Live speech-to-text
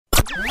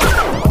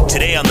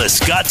Today on The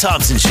Scott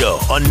Thompson Show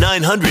on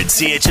 900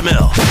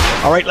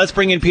 CHML. All right, let's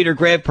bring in Peter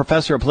Graefe,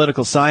 professor of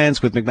political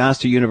science with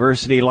McMaster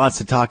University. Lots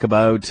to talk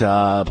about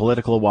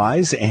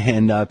political-wise,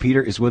 and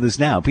Peter is with us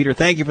now. Peter,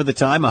 thank you for the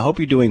time. I hope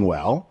you're doing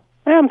well.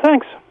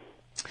 Thanks.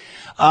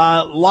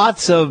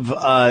 Lots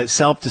of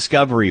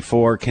self-discovery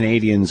for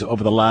Canadians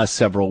over the last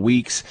several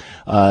weeks.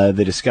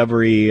 The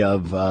discovery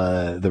of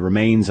the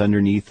remains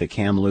underneath the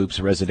Kamloops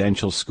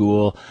residential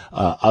school.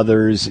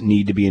 Others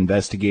need to be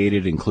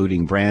investigated,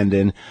 including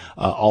Brandon.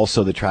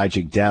 Also, the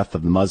tragic death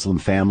of the Muslim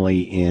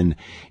family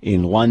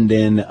in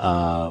London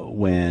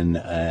when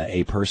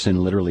a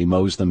person literally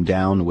mows them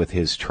down with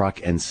his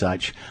truck and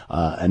such.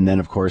 And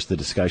then, of course, the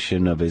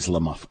discussion of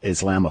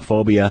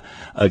Islamophobia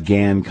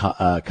again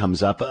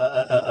comes up.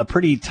 A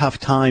pretty tough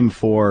time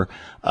for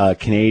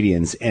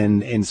Canadians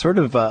and sort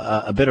of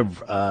a bit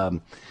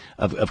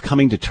of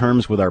coming to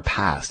terms with our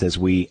past as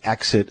we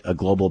exit a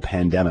global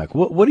pandemic.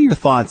 What are your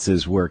thoughts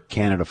as where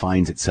Canada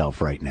finds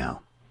itself right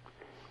now?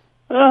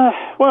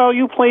 Well,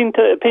 you paint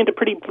a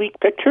pretty bleak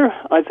picture.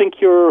 I think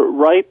you're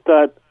right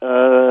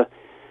that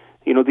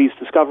these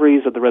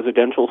discoveries at the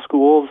residential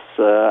schools.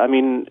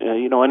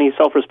 Any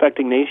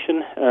self-respecting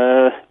nation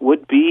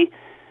would be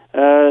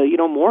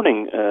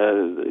mourning,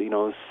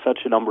 such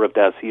a number of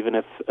deaths, even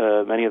if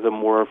many of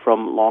them were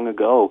from long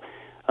ago.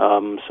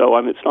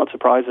 It's not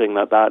surprising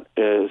that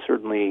is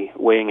certainly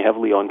weighing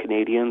heavily on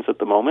Canadians at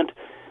the moment.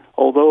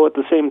 Although at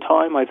the same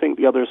time, I think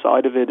the other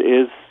side of it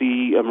is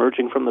the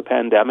emerging from the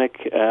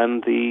pandemic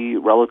and the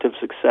relative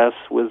success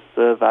with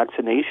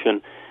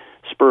vaccination,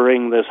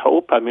 spurring this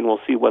hope. I mean, we'll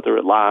see whether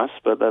it lasts,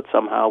 but that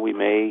somehow we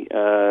may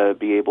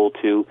be able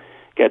to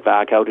get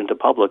back out into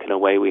public in a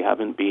way we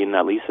haven't been,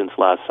 at least since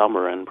last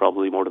summer, and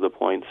probably more to the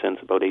point since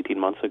about 18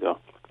 months ago.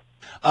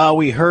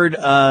 We heard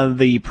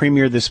the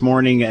Premier this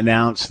morning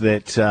announce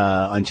that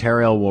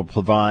Ontario will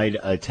provide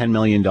 $10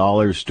 million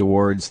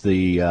towards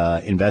the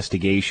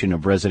investigation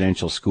of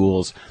residential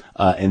schools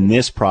in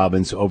this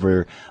province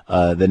over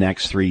the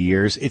next 3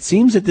 years. It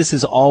seems that this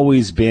has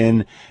always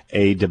been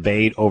a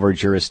debate over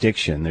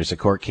jurisdiction. There's a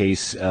court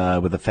case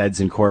with the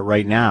feds in court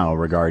right now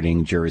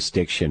regarding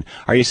jurisdiction.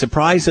 Are you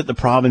surprised that the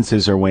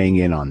provinces are weighing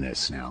in on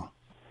this now?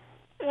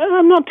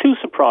 I'm not too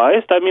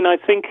surprised. I mean, I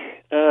think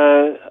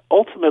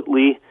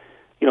ultimately,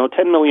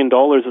 $10 million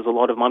is a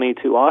lot of money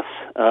to us,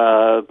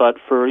 but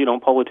for,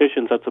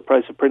 politicians, that's the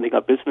price of printing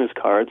up business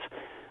cards.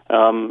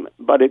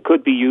 But it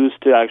could be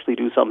used to actually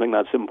do something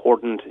that's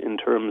important in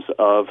terms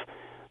of,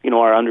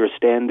 our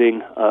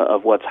understanding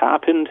of what's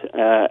happened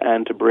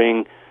and to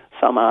bring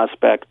some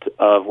aspect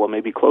of, well,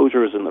 maybe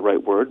closure isn't the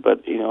right word,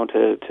 but,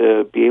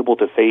 to be able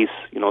to face,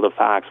 the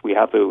facts. We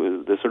have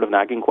the sort of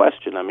nagging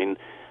question. I mean,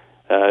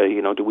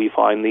 do we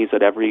find these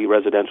at every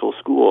residential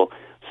school?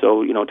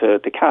 So,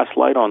 to cast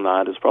light on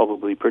that is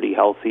probably pretty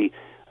healthy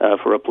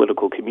for a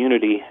political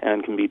community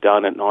and can be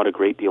done at not a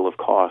great deal of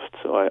cost.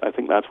 So I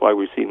think that's why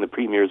we're seeing the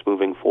premiers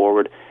moving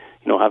forward,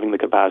 having the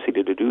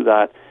capacity to do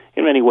that.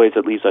 In many ways,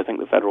 at least, I think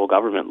the federal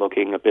government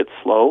looking a bit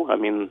slow. I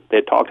mean,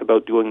 they talked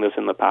about doing this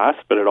in the past,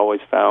 but it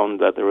always found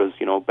that there was,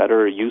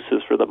 better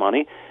uses for the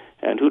money.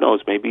 And who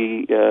knows,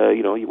 maybe,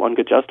 one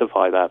could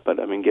justify that. But,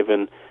 I mean,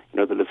 given,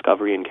 the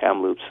discovery in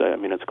Kamloops,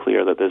 it's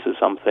clear that this is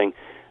something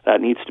that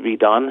needs to be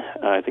done.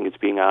 I think it's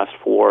being asked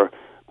for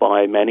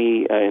by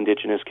many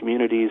Indigenous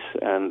communities,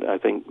 and I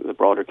think the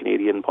broader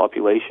Canadian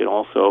population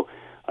also,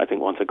 I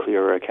think, wants a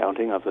clearer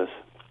accounting of this.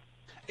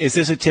 Is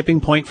this a tipping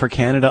point for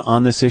Canada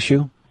on this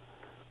issue?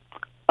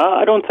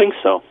 I don't think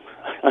so.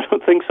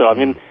 I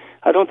mean,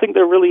 I don't think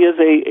there really is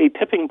a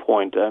tipping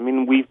point. I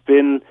mean, we've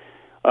been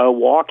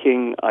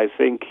walking, I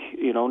think,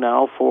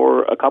 now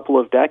for a couple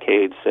of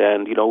decades,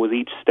 and, with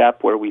each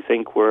step where we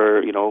think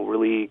we're,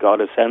 really got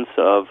a sense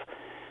of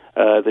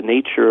the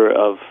nature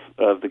of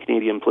the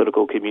Canadian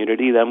political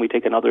community, then we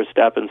take another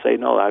step and say,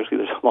 no, actually,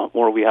 there's a lot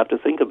more we have to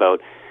think about.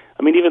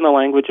 I mean, even the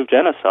language of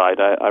genocide.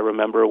 I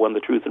remember when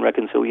the Truth and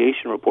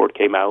Reconciliation report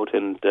came out,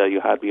 and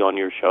you had me on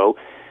your show,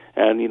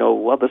 and,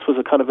 this was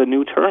a kind of a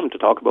new term to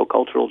talk about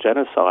cultural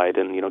genocide,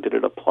 and, did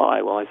it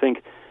apply? Well, I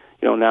think,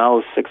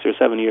 now 6 or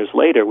 7 years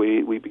later,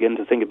 we begin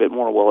to think a bit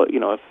more, well,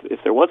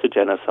 if there was a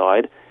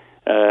genocide,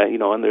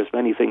 and there's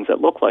many things that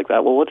look like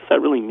that, well, what does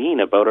that really mean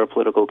about our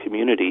political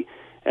community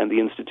and the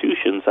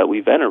institutions that we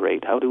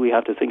venerate? How do we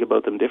have to think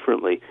about them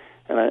differently?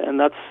 And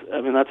that's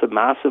a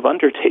massive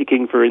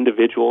undertaking for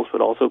individuals,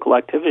 but also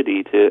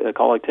collectivity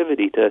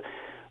to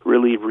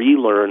really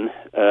relearn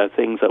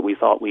things that we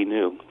thought we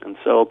knew. And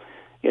so,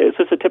 is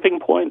this a tipping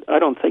point? I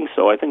don't think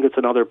so. I think it's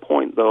another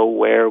point, though,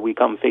 where we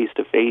come face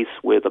to face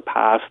with a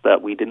past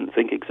that we didn't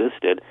think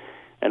existed,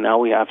 and now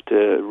we have to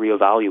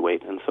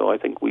reevaluate. And so I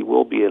think we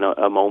will be in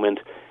a moment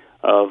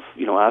of,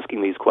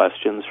 asking these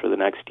questions for the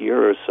next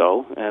year or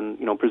so, and,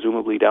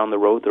 presumably down the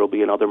road there will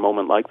be another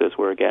moment like this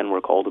where, again,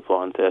 we're called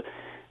upon to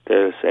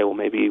to say, well,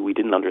 maybe we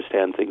didn't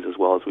understand things as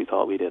well as we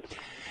thought we did.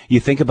 You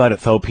think about it,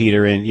 though,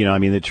 Peter, and,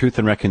 the Truth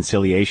and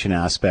Reconciliation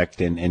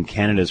aspect and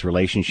Canada's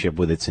relationship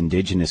with its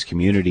Indigenous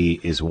community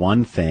is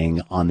one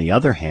thing. On the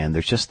other hand,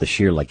 there's just the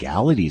sheer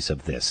legalities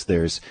of this.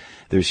 There's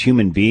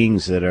human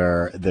beings that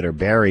are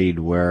buried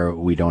where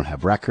we don't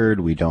have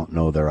record, we don't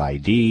know their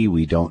ID,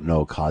 we don't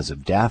know cause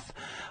of death.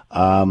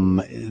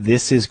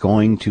 This is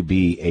going to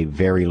be a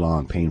very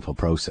long, painful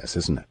process,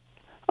 isn't it?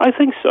 I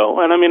think so.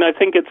 And I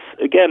think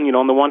it's, again,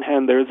 on the one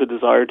hand, there is a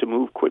desire to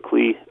move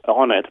quickly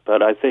on it,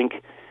 but I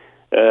think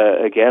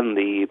again,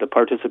 the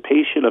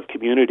participation of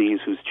communities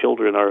whose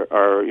children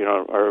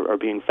are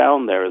being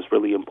found there is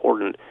really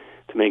important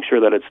to make sure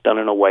that it's done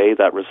in a way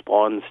that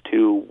responds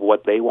to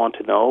what they want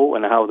to know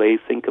and how they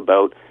think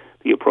about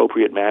the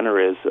appropriate manner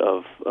is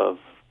of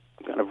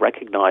kind of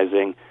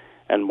recognizing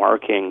and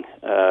marking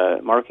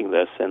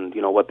this, and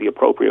what the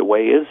appropriate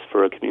way is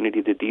for a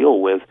community to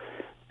deal with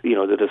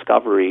the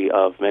discovery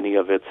of many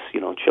of its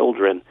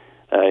children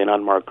in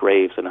unmarked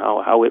graves, and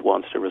how it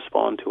wants to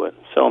respond to it.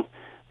 So.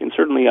 And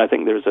certainly, I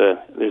think there's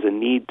a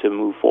need to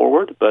move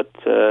forward, but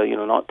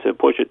not to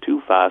push it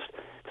too fast,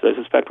 because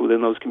I suspect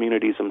within those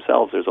communities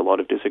themselves, there's a lot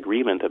of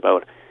disagreement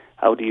about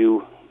how do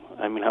you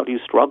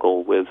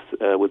struggle with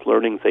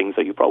learning things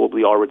that you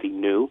probably already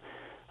knew,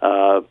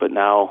 but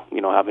now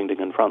having to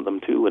confront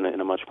them too in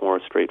a much more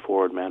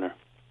straightforward manner.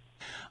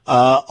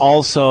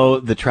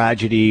 Also, the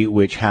tragedy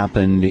which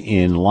happened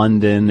in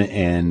London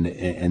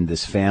and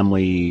this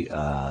family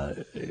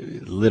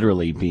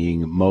literally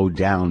being mowed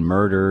down,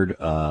 murdered.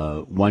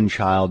 One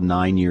child,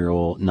 9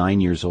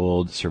 years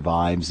old,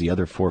 survives. The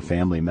other 4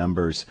 family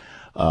members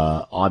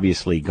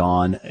obviously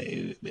gone.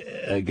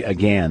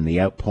 Again,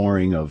 the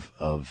outpouring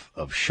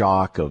of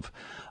shock, of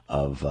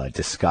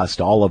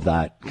disgust, all of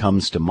that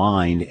comes to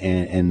mind,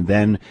 and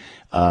then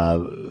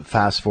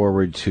fast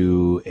forward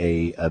to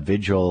a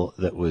vigil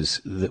that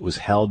was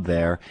held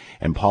there,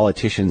 and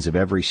politicians of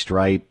every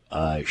stripe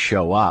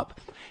show up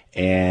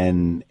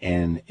and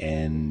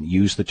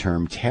use the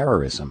term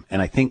terrorism.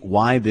 And I think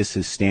why this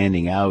is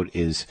standing out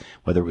is,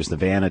 whether it was the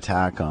van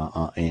attack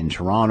in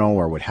Toronto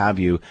or what have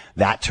you,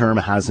 that term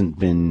hasn't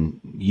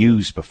been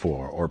used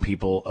before, or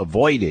people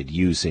avoided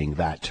using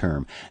that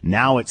term.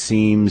 Now it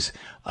seems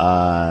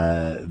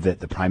that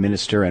the Prime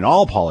Minister and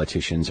all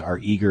politicians are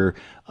eager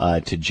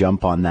to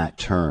jump on that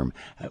term.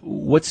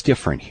 What's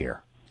different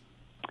here?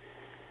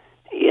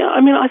 Yeah,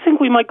 I think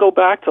we might go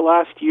back to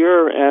last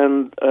year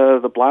and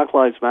the Black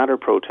Lives Matter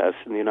protests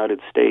in the United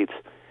States,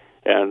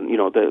 and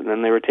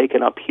then they were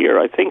taken up here.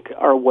 I think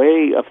our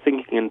way of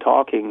thinking and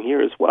talking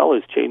here as well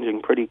is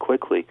changing pretty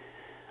quickly,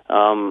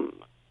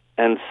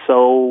 and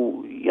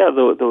so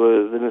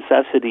the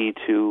necessity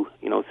to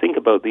think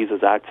about these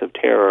as acts of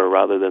terror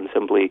rather than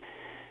simply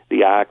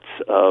the acts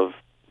of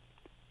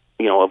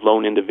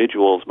lone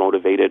individuals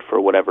motivated for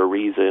whatever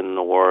reason,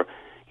 or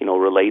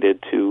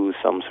related to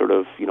some sort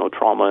of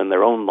trauma in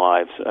their own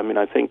lives.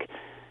 I think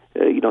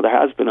there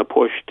has been a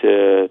push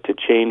to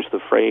change the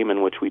frame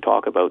in which we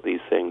talk about these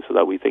things, so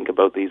that we think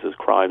about these as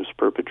crimes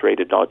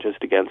perpetrated not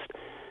just against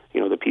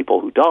the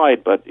people who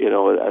died, but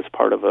as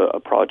part of a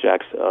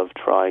project of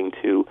trying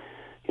to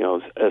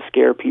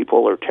scare people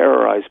or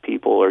terrorize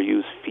people or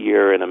use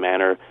fear in a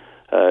manner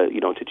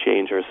to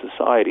change our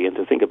society, and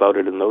to think about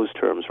it in those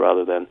terms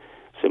rather than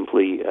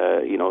simply,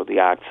 the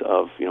acts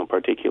of,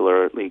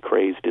 particularly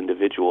crazed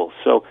individuals.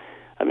 So,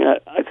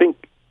 I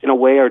think in a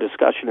way our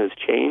discussion has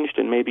changed,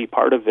 and maybe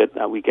part of it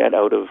that we get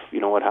out of,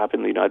 what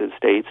happened in the United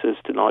States is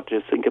to not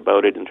just think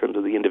about it in terms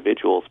of the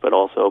individuals, but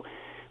also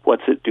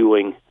what's it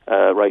doing,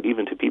 right,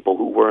 even to people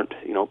who weren't,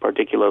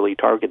 particularly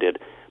targeted,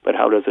 but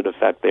how does it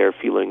affect their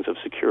feelings of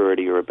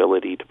security or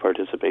ability to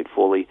participate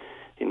fully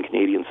in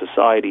Canadian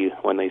society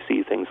when they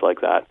see things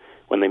like that,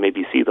 when they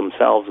maybe see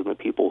themselves in the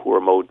people who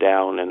are mowed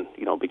down and,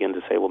 begin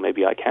to say, well,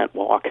 maybe I can't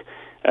walk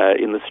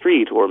in the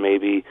street, or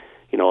maybe,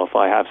 if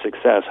I have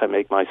success, I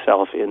make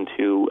myself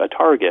into a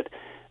target.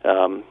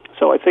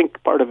 So I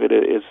think part of it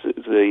is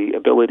the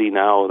ability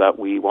now that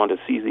we want to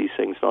see these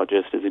things not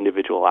just as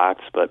individual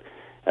acts, but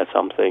as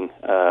something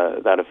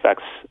that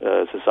affects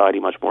society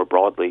much more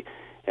broadly,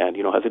 and,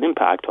 has an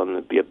impact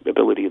on the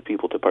ability of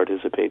people to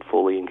participate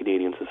fully in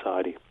Canadian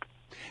society.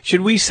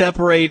 Should we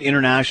separate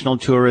international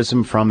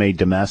tourism from a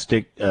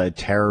domestic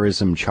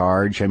terrorism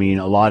charge? A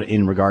lot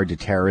in regard to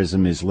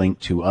terrorism is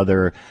linked to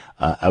other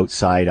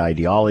outside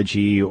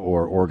ideology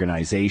or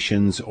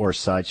organizations or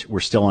such. We're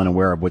still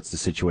unaware of what the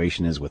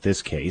situation is with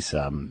this case.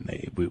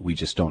 We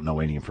just don't know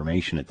any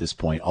information at this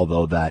point,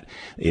 although that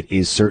it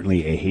is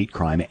certainly a hate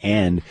crime,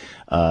 and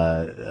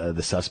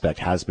the suspect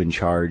has been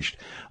charged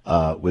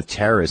with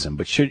terrorism.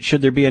 But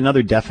should there be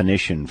another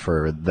definition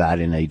for that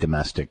in a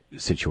domestic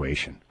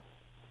situation?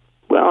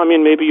 Well,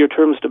 maybe your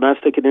term's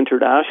domestic and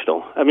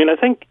international. I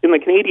think in the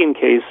Canadian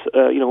case,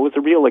 with the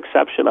real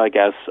exception, I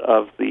guess,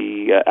 of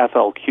the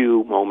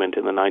FLQ moment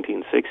in the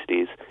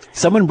 1960s.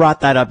 Someone brought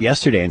that up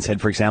yesterday and said,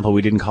 for example,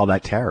 we didn't call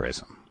that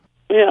terrorism.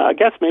 Yeah, I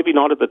guess maybe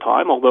not at the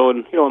time, although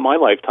in my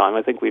lifetime,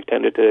 I think we've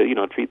tended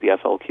to, treat the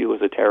FLQ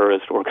as a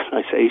terrorist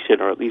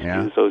organization, or at least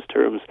use those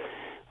terms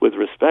with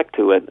respect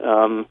to it.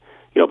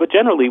 But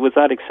generally, with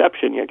that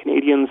exception,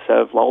 Canadians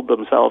have lulled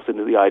themselves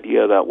into the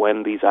idea that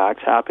when these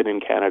acts happen in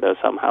Canada,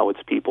 somehow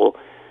it's people,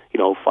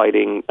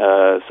 fighting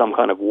some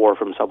kind of war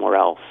from somewhere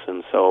else.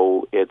 And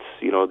so it's,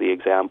 the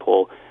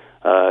example,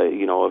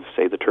 of,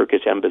 say, the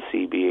Turkish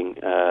embassy being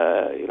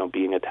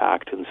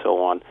attacked and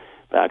so on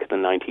back in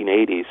the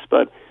 1980s.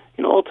 But,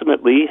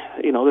 ultimately,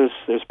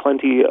 there's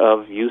plenty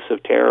of use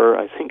of terror,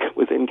 I think,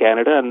 within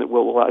Canada, and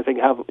we'll I think,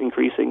 have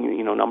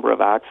increasing, number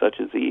of acts such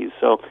as these.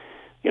 So,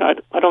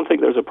 I don't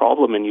think there's a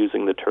problem in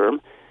using the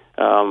term.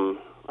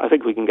 I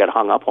think we can get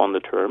hung up on the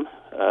term,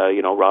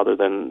 rather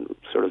than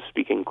sort of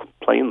speaking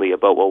plainly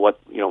about,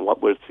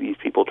 what were these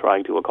people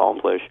trying to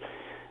accomplish,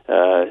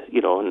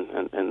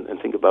 and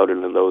think about it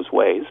in those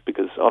ways,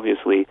 because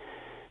obviously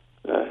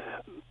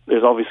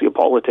there's obviously a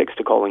politics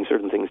to calling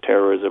certain things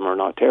terrorism or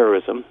not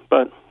terrorism.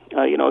 But,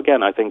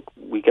 again, I think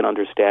we can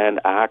understand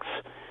acts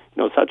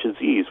such as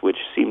these, which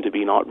seem to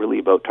be not really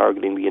about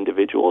targeting the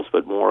individuals,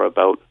 but more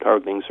about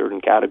targeting certain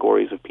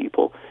categories of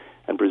people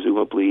and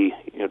presumably,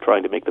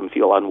 trying to make them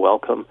feel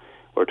unwelcome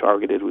or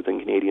targeted within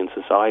Canadian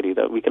society,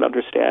 that we can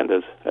understand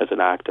as an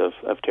act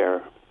of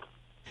terror.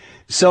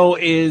 So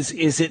is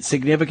it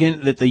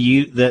significant that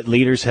that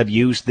leaders have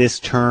used this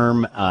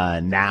term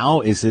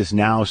now? Is this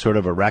now sort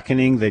of a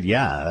reckoning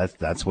that,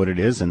 that's what it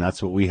is and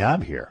that's what we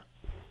have here?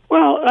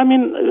 Well, I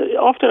mean,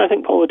 often I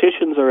think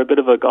politicians are a bit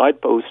of a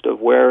guidepost of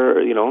where,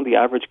 the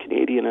average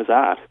Canadian is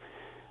at.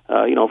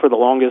 For the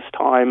longest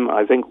time,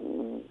 I think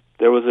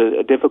there was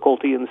a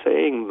difficulty in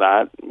saying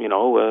that, in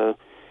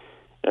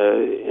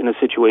a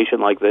situation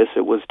like this,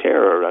 it was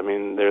terror. I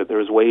mean,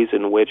 there's ways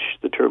in which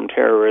the term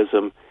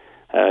terrorism,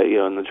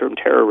 and the term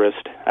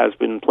terrorist has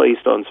been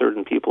placed on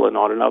certain people and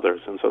not on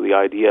others. And so the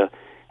idea,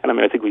 and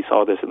I think we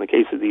saw this in the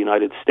case of the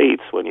United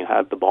States when you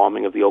had the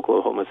bombing of the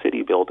Oklahoma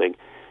City building.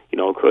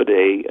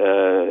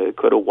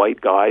 Could a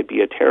white guy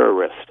be a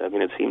terrorist? I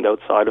mean, it seemed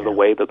outside of the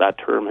way that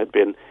term had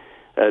been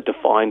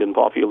defined in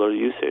popular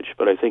usage.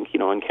 But I think,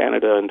 in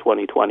Canada in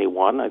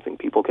 2021, I think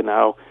people can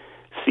now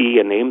see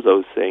and name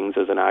those things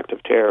as an act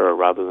of terror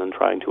rather than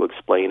trying to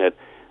explain it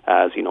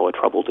as, a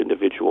troubled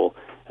individual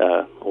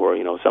or,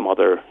 some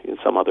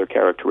other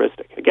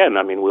characteristic. Again,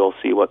 I mean, we'll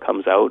see what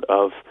comes out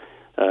of,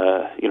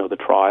 the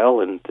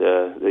trial and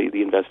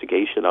the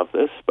investigation of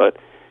this. But,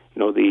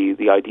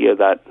 the idea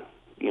that,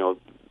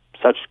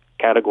 such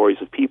categories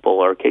of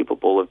people are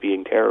capable of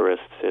being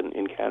terrorists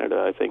in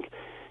Canada, I think,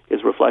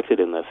 is reflected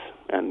in this.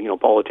 And,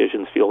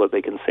 politicians feel that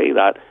they can say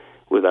that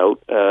without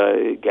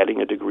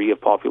getting a degree of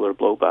popular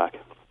blowback.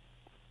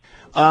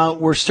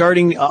 We're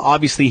starting,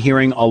 obviously,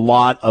 hearing a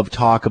lot of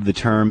talk of the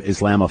term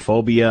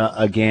Islamophobia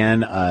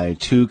again.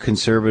 Two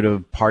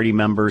Conservative Party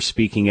members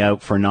speaking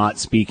out for not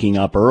speaking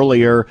up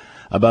earlier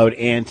about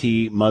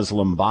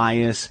anti-Muslim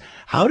bias.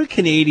 How do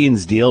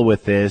Canadians deal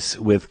with this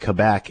with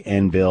Quebec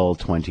and Bill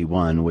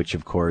 21, which,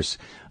 of course,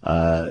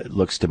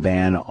 looks to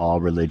ban all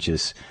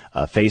religious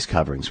face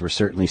coverings? We're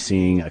certainly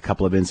seeing a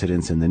couple of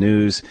incidents in the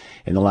news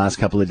in the last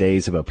couple of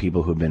days about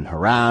people who've been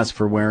harassed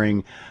for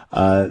wearing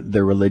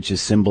their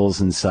religious symbols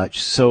and such.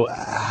 So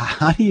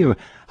how do you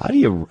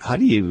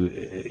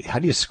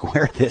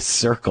square this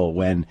circle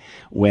when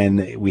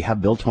we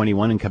have Bill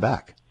 21 in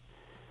Quebec?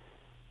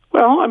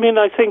 Well, I mean,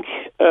 I think,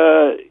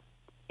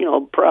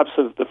 perhaps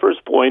the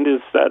first point is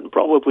that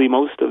probably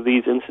most of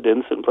these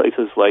incidents in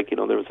places like,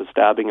 there was a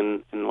stabbing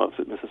in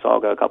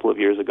Mississauga a couple of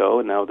years ago,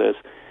 and now this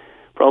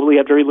probably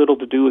had very little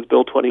to do with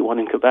Bill 21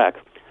 in Quebec.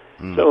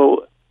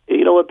 So,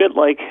 a bit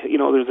like,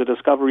 there's a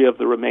discovery of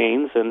the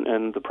remains,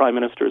 and the Prime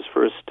Minister's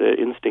first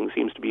instinct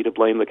seems to be to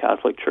blame the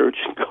Catholic Church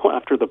and go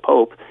after the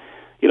Pope.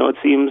 It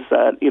seems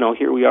that,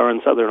 here we are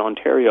in southern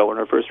Ontario, and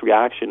our first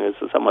reaction is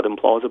a somewhat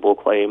implausible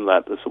claim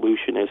that the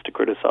solution is to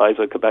criticize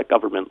a Quebec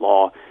government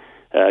law,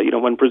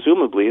 when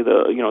presumably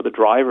the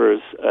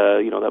drivers,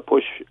 that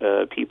push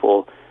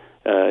people,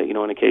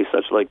 in a case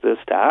such like this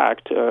to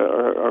act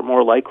are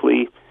more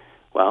likely,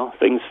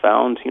 things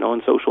found,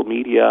 in social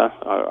media,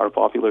 our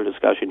popular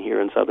discussion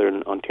here in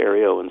southern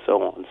Ontario and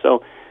so on.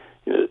 So,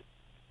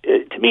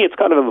 to me, it's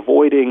kind of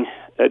avoiding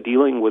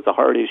dealing with the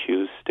hard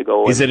issues to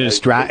go. Is it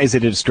a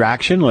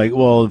distraction? Like,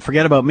 well,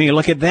 forget about me.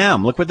 Look at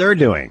them. Look what they're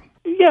doing.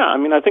 Yeah, I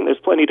mean, I think there's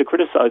plenty to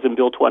criticize in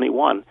Bill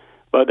 21,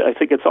 but I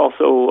think it's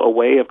also a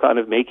way of kind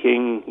of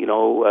making,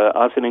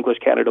 us in English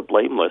Canada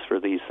blameless for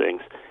these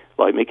things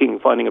by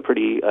finding a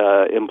pretty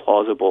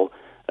implausible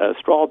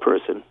straw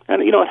person.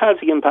 And, it has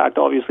the impact,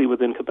 obviously,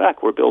 within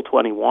Quebec, where Bill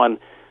 21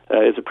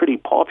 is a pretty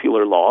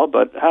popular law,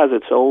 but has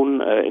its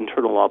own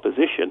internal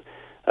opposition.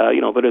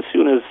 But as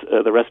soon as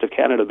the rest of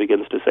Canada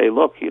begins to say,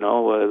 look,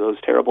 those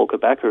terrible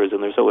Quebecers,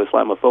 and they're so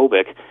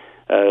Islamophobic,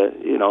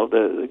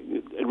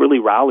 it really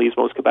rallies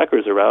most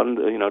Quebecers around,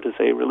 to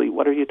say, really,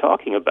 what are you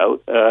talking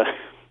about?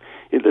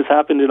 This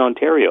happened in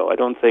Ontario. I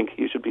don't think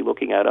you should be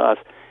looking at us.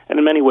 And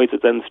in many ways,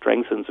 it then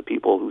strengthens the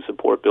people who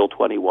support Bill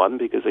 21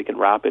 because they can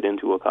wrap it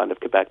into a kind of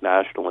Quebec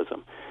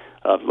nationalism.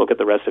 Look at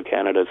the rest of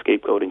Canada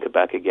scapegoating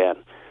Quebec again.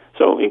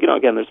 So,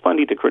 again, there's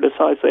plenty to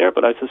criticize there,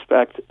 but I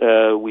suspect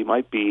we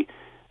might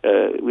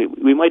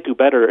do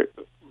better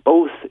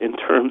both in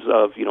terms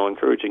of,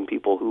 encouraging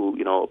people who,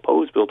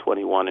 oppose Bill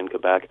 21 in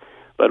Quebec,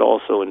 but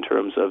also in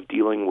terms of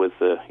dealing with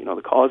the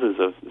causes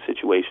of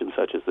situations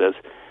such as this,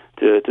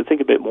 to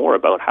think a bit more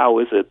about how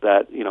is it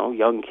that,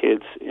 young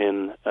kids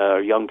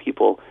young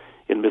people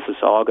in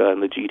Mississauga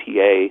and the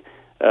GTA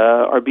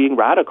are being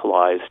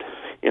radicalized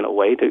in a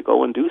way to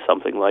go and do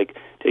something like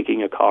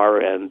taking a car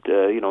and,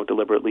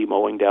 deliberately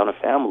mowing down a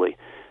family.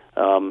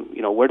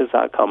 Where does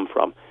that come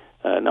from?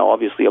 Now,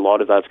 obviously, a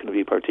lot of that's going to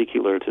be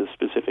particular to a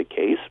specific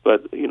case,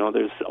 but,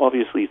 there's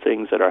obviously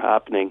things that are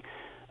happening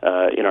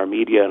in our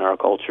media and our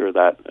culture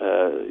that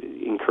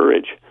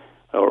encourage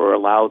or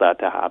allow that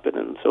to happen.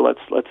 And so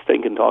let's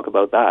think and talk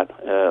about that,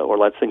 or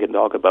let's think and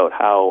talk about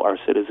how our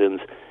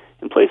citizens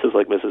in places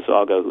like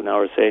Mississauga, who now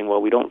are saying,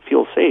 well, we don't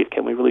feel safe.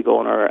 Can we really go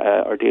on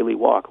our daily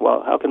walk?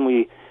 Well, how can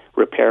we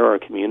repair our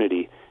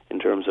community in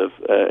terms of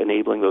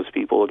enabling those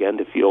people, again,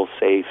 to feel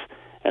safe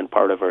and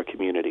part of our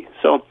community?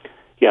 So,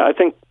 yeah, I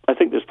think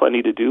there's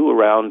plenty to do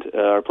around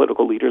our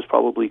political leaders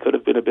probably could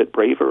have been a bit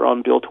braver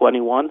on Bill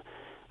 21.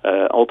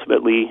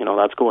 Ultimately,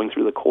 that's going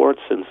through the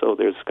courts, and so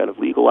there's kind of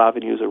legal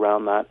avenues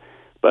around that.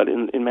 But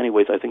in many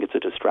ways, I think it's a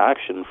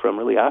distraction from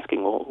really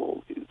asking,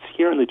 well it's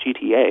here in the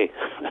GTA.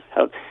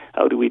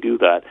 How do we do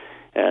that?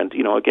 And,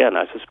 again,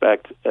 I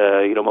suspect,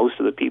 most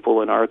of the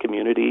people in our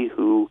community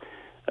who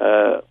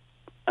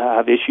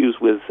have issues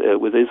with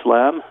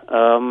Islam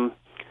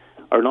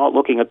are not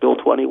looking at Bill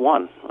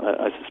 21.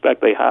 I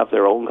suspect they have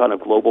their own kind of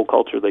global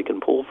culture they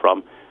can pull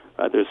from.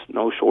 There's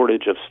no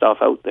shortage of stuff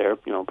out there,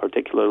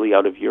 particularly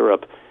out of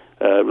Europe,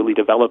 really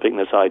developing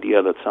this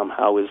idea that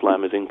somehow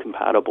Islam is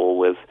incompatible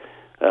with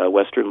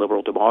Western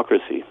liberal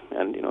democracy.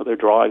 And, they're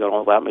drawing on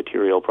all that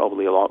material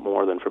probably a lot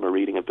more than from a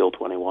reading of Bill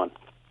 21.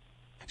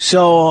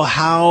 So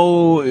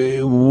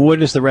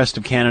what is the rest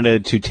of Canada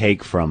to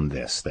take from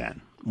this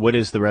then? What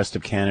is the rest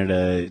of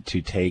Canada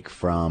to take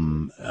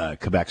from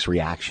Quebec's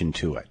reaction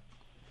to it?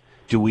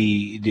 Do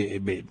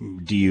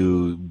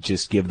you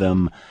just give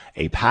them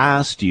a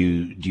pass? Do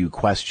you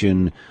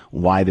question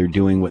why they're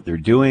doing what they're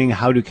doing?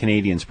 How do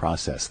Canadians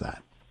process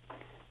that?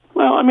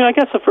 Well, I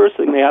guess the first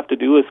thing they have to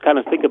do is kind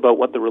of think about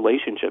what the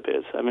relationship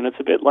is. It's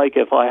a bit like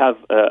if I have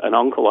an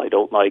uncle I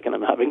don't like and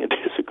I'm having a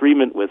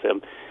disagreement with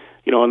him,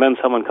 and then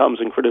someone comes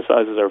and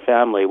criticizes our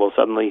family, well,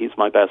 suddenly he's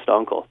my best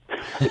uncle.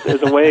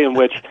 There's a way in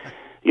which,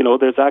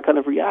 there's that kind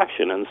of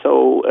reaction. And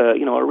so,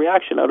 a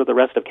reaction out of the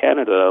rest of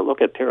Canada,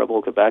 look at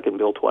terrible Quebec and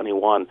Bill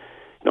 21,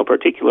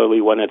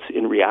 particularly when it's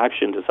in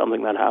reaction to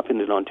something that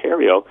happened in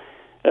Ontario,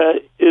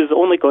 is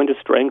only going to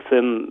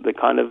strengthen the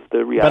kind of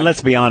the reaction. But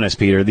let's be honest,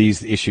 Peter,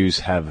 these issues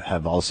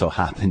have also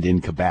happened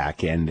in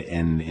Quebec and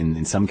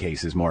in some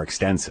cases more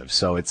extensive.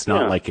 So it's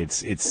not like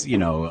it's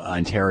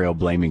Ontario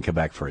blaming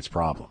Quebec for its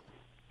problem.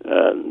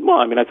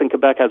 I think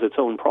Quebec has its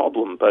own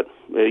problem, but,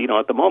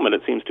 at the moment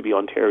it seems to be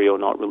Ontario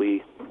not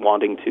really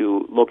wanting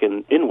to look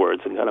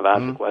inwards and kind of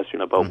ask the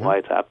question about why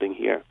it's happening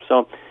here.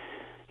 So,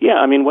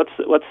 yeah, what's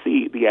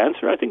the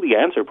answer? I think the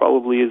answer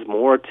probably is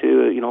more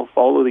to,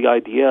 follow the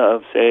idea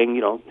of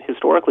saying,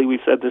 historically we've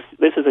said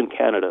this isn't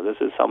Canada. This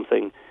is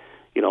something,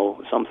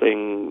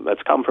 something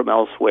that's come from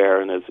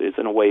elsewhere and is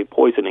in a way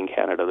poisoning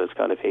Canada, this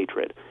kind of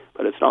hatred.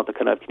 But it's not the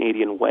kind of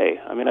Canadian way.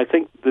 I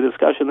think the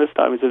discussion this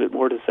time is a bit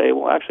more to say,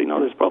 well, actually, no,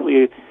 there's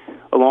probably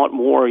a lot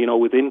more,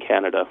 within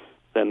Canada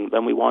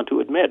than we want to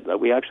admit. That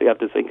we actually have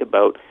to think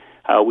about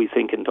how we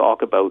think and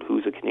talk about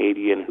who's a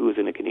Canadian, who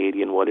isn't a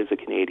Canadian, what is a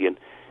Canadian,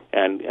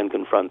 and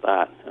confront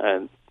that.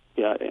 And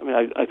yeah,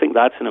 I think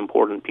that's an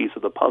important piece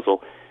of the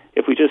puzzle.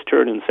 If we just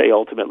turn and say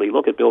ultimately,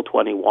 look at Bill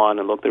 21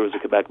 and look, there was a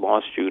Quebec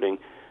mosque shooting,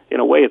 in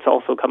a way it's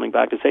also coming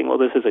back to saying, well,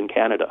 this isn't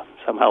Canada.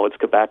 Somehow it's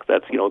Quebec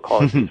that's,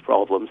 caused these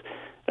problems.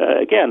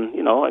 Again,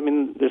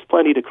 there's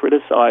plenty to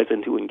criticize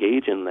and to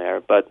engage in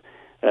there, but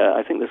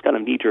I think this kind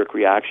of knee-jerk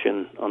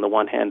reaction, on the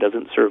one hand,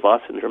 doesn't serve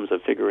us in terms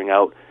of figuring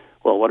out,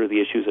 well, what are the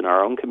issues in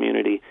our own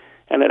community,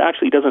 and it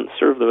actually doesn't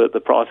serve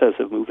the process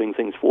of moving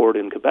things forward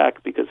in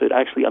Quebec, because it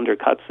actually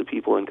undercuts the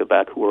people in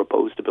Quebec who are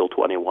opposed to Bill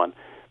 21,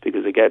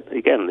 because again,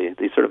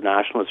 the sort of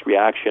nationalist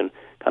reaction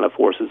kind of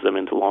forces them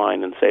into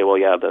line and say, well,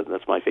 yeah,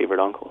 that's my favorite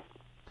uncle.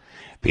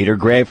 Peter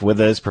Graefe with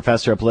us,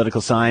 Professor of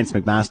Political Science,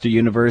 McMaster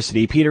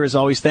University. Peter, as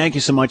always, thank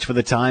you so much for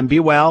the time. Be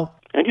well.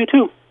 And you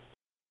too.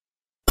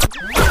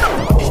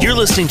 You're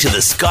listening to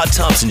the Scott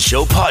Thompson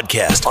Show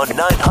podcast on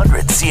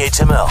 900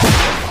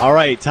 CHML. All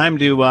right, time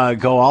to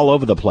go all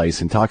over the place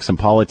and talk some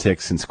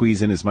politics and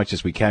squeeze in as much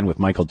as we can with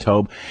Michael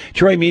Taube,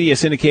 Troy Media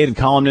syndicated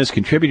columnist,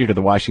 contributor to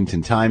the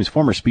Washington Times,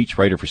 former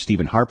speechwriter for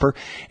Stephen Harper,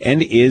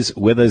 and is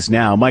with us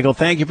now. Michael,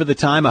 thank you for the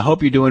time. I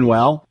hope you're doing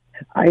well.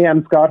 I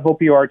am, Scott.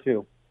 Hope you are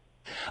too.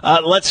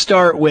 Let's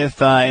start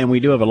with, and we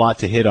do have a lot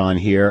to hit on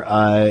here,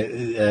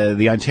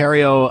 the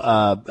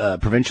Ontario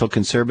provincial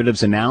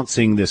Conservatives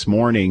announcing this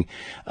morning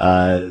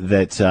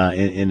that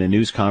in a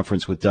news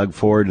conference with Doug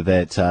Ford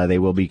that they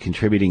will be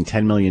contributing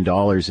 $10 million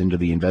into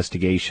the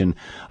investigation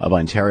of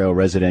Ontario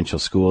residential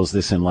schools.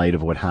 This in light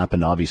of what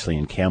happened, obviously,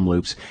 in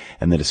Kamloops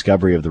and the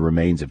discovery of the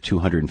remains of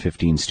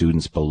 215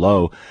 students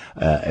below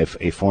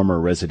a former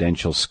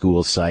residential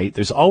school site.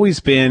 There's always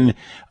been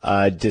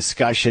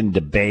discussion,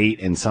 debate,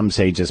 and some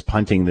say just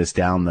punting this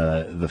down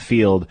the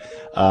field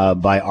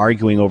by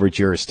arguing over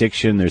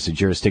jurisdiction. There's a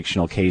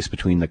jurisdictional case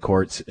between the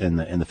courts and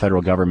the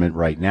federal government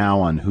right now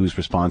on who's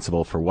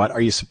responsible for what.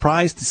 Are you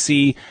surprised to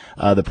see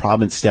the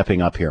province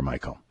stepping up here,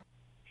 Michael?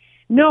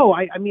 No,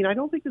 I mean, I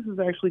don't think this is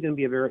actually going to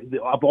be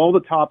of all the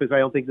topics, I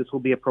don't think this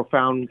will be a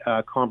profound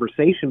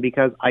conversation,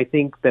 because I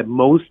think that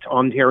most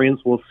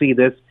Ontarians will see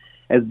this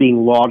as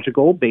being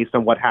logical based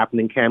on what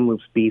happened in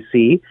Kamloops,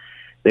 BC.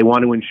 They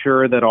want to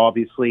ensure that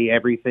obviously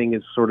everything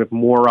is sort of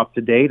more up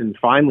to date and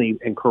finally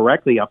and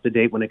correctly up to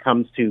date when it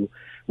comes to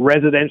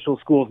residential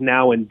schools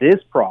now in this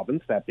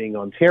province, that being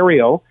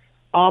Ontario.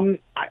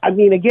 I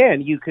mean,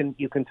 again, you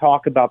can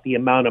talk about the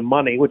amount of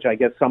money, which I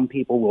guess some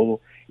people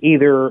will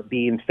either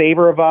be in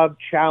favor of,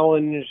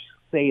 challenge,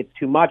 say it's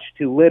too much,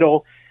 too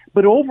little.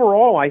 But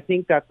overall, I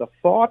think that the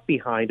thought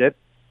behind it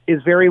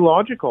is very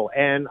logical,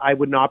 and I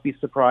would not be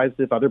surprised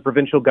if other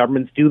provincial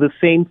governments do the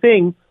same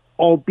thing,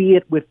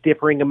 albeit with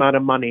differing amount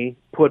of money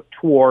put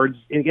towards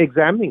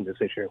examining this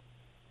issue.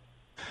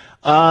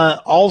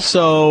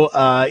 Also,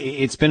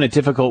 it's been a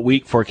difficult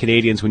week for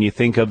Canadians when you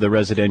think of the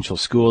residential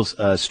schools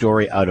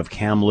story out of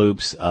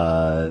Kamloops,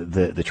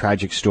 the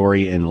tragic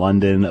story in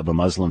London of a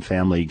Muslim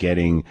family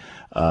getting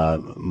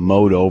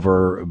mowed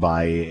over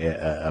by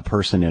a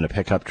person in a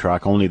pickup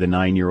truck, only the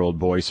 9-year-old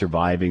boy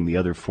surviving, the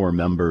other 4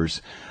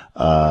 members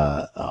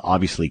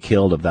obviously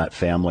killed of that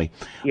family.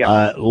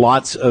 Yeah.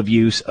 Lots of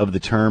use of the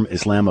term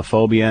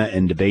Islamophobia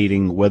and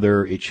debating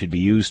whether it should be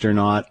used or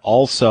not.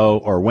 Also,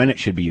 or when it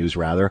should be used,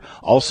 rather.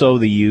 Also,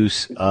 the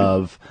use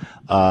of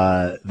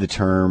the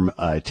term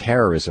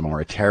terrorism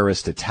or a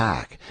terrorist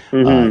attack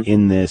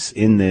in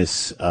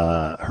this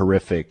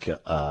horrific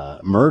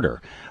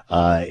murder.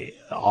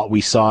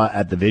 We saw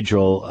at the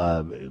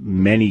vigil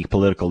many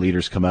political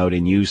leaders come out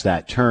and use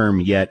that term,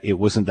 yet it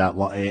wasn't that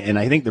long. And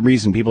I think the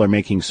reason people are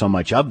making so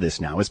much of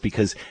this now is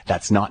because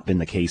that's not been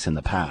the case in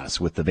the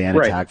past. With the van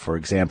attack, for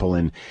example,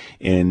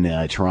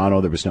 in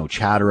Toronto, there was no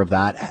chatter of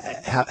that.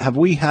 Have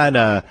we had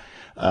a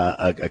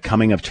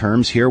coming of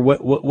terms here?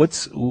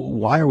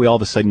 Why are we all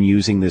of a sudden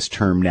using this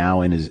term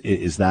now? And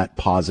is that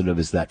positive?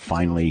 Is that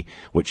finally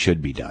what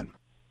should be done?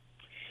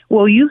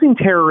 Well, using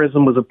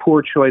terrorism was a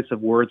poor choice of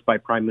words by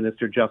Prime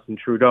Minister Justin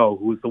Trudeau,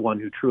 who was the one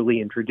who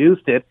truly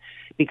introduced it,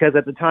 because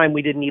at the time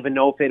we didn't even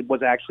know if it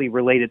was actually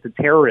related to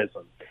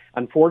terrorism.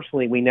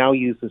 Unfortunately, we now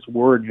use this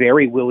word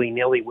very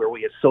willy-nilly, where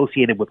we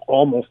associate it with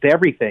almost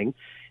everything.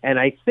 And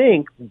I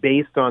think,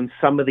 based on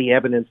some of the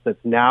evidence that's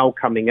now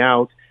coming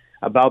out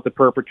about the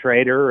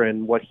perpetrator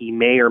and what he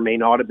may or may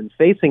not have been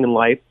facing in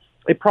life,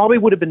 it probably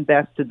would have been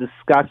best to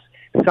discuss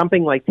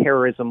something like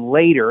terrorism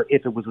later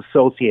if it was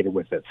associated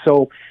with it.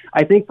 So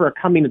I think for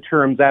coming to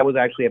terms, that was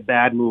actually a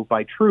bad move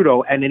by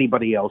Trudeau and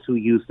anybody else who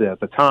used it at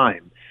the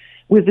time.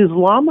 With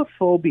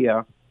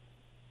Islamophobia,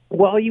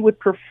 while you would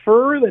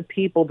prefer that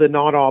people did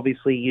not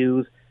obviously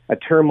use a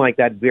term like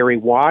that very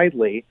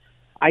widely,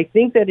 I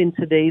think that in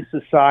today's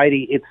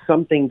society, it's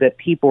something that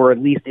people are, at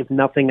least if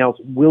nothing else,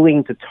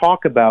 willing to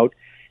talk about,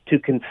 to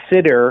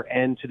consider,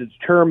 and to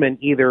determine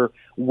either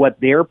what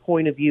their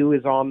point of view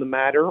is on the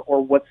matter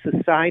or what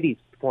society's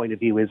point of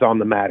view is on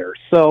the matter.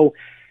 So,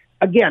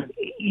 again,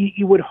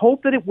 you would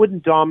hope that it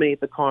wouldn't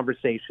dominate the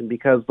conversation,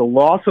 because the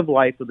loss of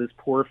life of this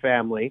poor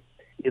family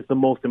is the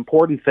most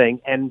important thing,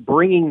 and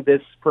bringing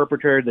this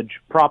perpetrator to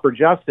proper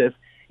justice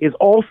is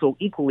also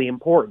equally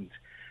important.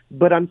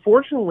 But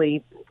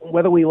unfortunately,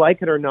 whether we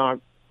like it or not,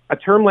 a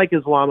term like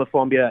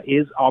Islamophobia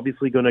is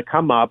obviously going to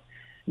come up,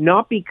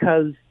 not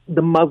because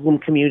the Muslim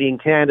community in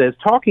Canada is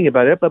talking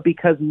about it, but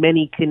because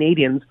many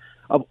Canadians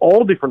of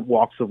all different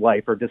walks of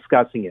life are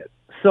discussing it.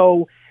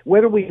 So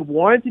whether we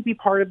want it to be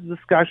part of the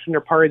discussion or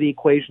part of the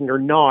equation or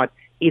not,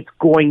 it's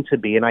going to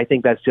be, and I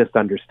think that's just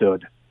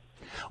understood.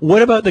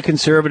 What about the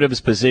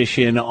Conservatives'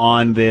 position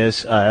on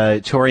this?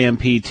 Tory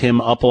MP Tim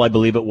Uppal, I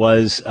believe it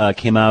was,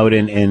 came out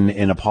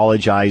and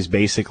apologized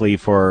basically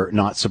for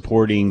not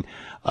supporting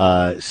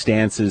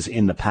stances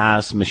in the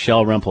past.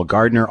 Michelle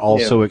Rempel-Gardner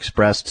also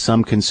expressed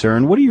some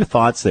concern. What are your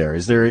thoughts there?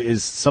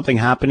 Is something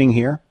happening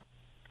here?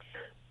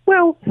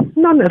 Well,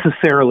 not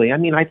necessarily. I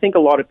mean, I think a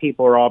lot of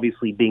people are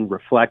obviously being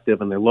reflective,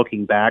 and they're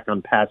looking back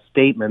on past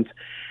statements,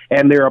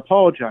 and they're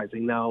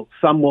apologizing. Now,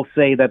 some will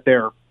say that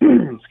they're,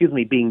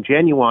 being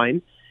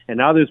genuine,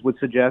 and others would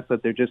suggest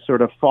that they're just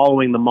sort of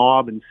following the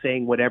mob and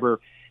saying whatever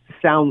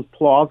sounds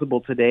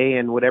plausible today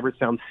and whatever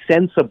sounds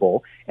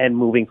sensible and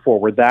moving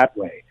forward that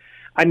way.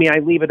 I mean, I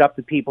leave it up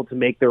to people to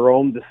make their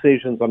own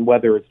decisions on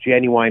whether it's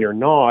genuine or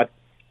not.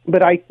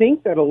 But I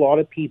think that a lot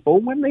of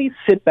people, when they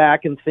sit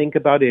back and think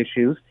about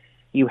issues,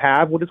 you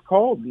have what is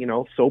called,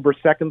 sober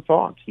second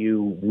thought.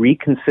 You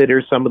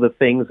reconsider some of the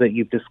things that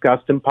you've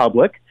discussed in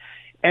public,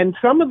 and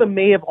some of them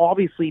may have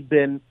obviously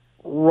been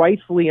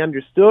rightfully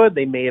understood.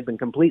 They may have been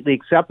completely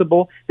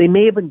acceptable. They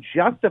may have been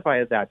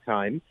justified at that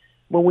time.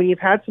 But when you've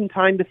had some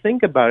time to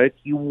think about it,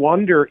 you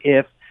wonder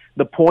if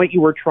the point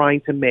you were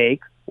trying to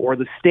make or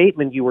the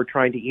statement you were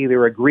trying to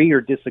either agree or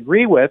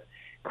disagree with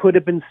could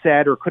have been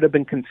said or could have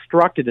been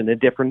constructed in a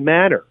different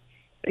manner.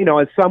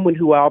 As someone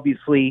who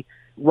obviously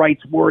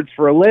writes words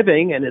for a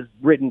living and has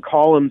written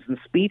columns and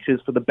speeches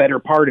for the better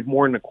part of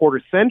more than a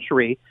quarter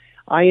century,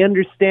 I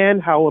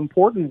understand how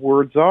important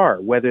words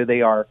are, whether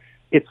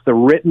it's the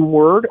written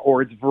word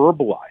or it's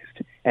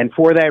verbalized. And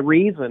for that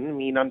reason,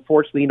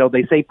 unfortunately,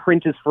 they say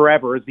print is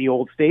forever, as the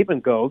old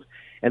statement goes,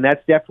 and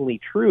that's definitely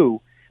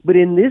true. But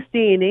in this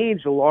day and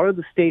age, a lot of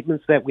the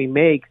statements that we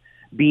make,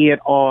 be it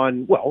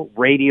on,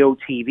 radio,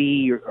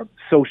 TV, or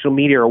social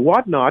media or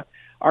whatnot,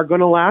 are going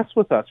to last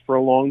with us for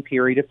a long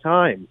period of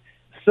time.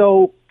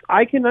 So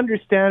I can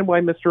understand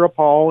why Mr.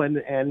 Appal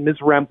and Ms.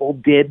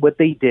 Rempel did what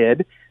they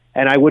did,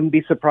 and I wouldn't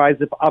be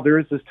surprised if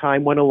others, as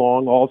time went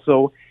along,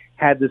 also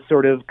had this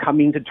sort of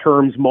coming to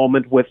terms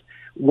moment with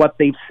what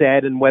they've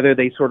said and whether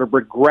they sort of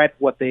regret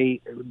the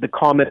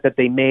comment that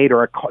they made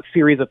or a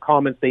series of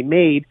comments they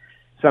made,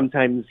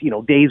 sometimes,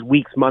 days,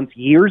 weeks, months,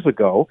 years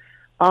ago.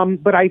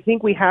 But I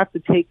think we have to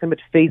take them at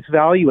face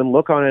value and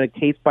look on a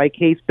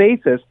case-by-case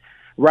basis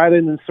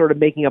rather than sort of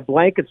making a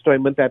blanket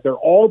statement that they're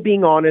all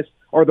being honest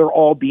or they're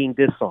all being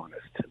dishonest.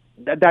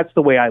 That's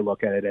the way I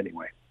look at it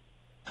anyway.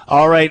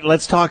 All right,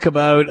 let's talk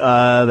about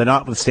the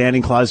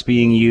notwithstanding clause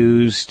being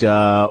used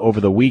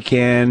over the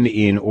weekend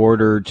in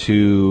order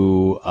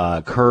to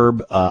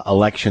curb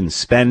election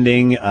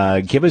spending.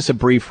 Give us a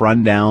brief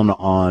rundown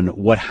on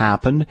what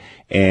happened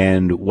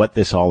and what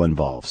this all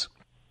involves.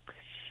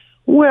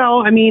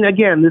 Well,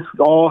 again, this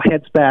all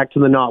heads back to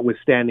the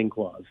notwithstanding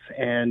clause,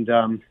 and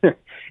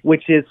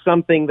which is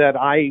something that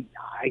I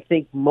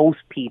think most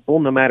people,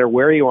 no matter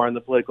where you are on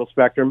the political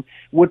spectrum,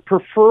 would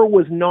prefer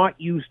was not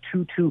used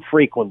too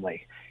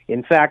frequently.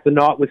 In fact, the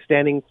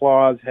notwithstanding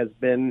clause has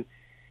been,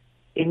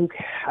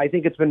 I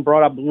think it's been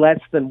brought up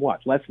less than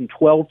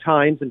 12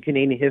 times in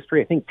Canadian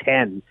history. I think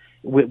 10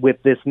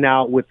 with this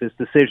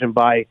decision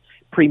by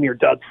Premier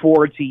Doug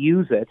Ford to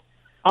use it.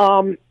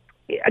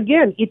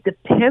 Again, it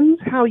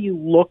depends how you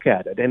look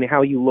at it and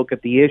how you look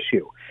at the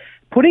issue.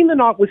 Putting the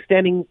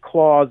notwithstanding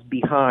clause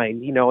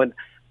behind, and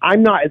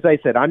I'm not, as I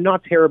said, I'm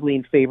not terribly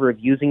in favor of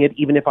using it,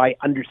 even if I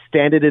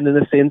understand it in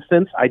this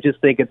instance. I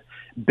just think it's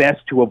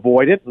best to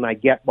avoid it, and I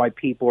get why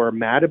people are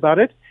mad about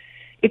it.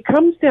 It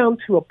comes down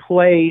to a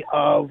play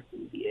of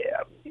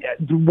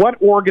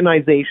what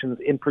organizations,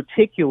 in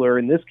particular,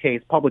 in this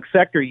case, public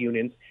sector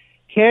unions,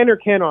 can or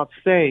cannot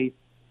say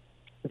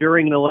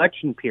during an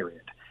election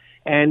period.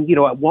 And,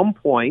 at one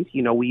point,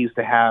 we used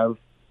to have,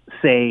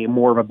 say,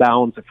 more of a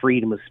balance of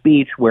freedom of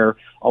speech where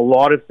a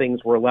lot of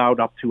things were allowed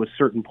up to a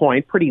certain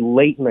point, pretty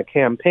late in the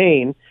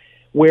campaign,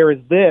 whereas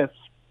this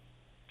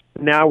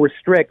now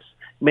restricts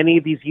many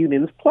of these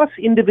unions, plus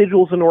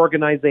individuals and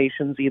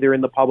organizations, either in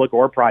the public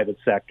or private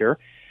sector,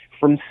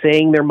 from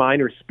saying their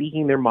mind or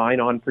speaking their mind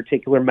on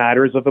particular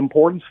matters of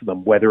importance to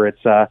them, whether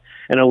it's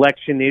an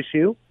election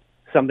issue,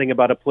 something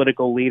about a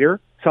political leader,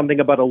 something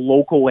about a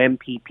local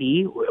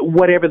MPP,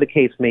 whatever the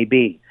case may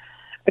be.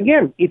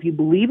 Again, if you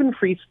believe in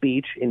free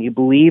speech and you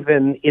believe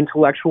in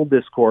intellectual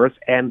discourse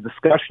and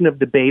discussion of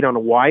debate on a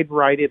wide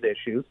variety of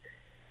issues,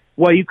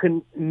 well, you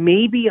can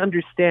maybe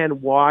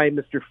understand why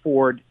Mr.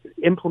 Ford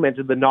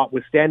implemented the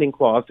notwithstanding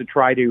clause to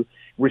try to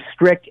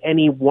restrict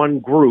any one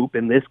group,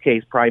 in this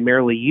case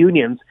primarily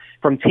unions,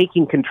 from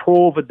taking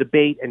control of a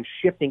debate and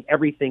shifting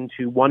everything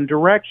to one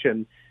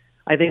direction.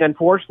 I think,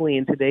 unfortunately,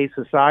 in today's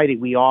society,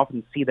 we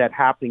often see that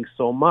happening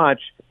so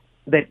much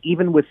that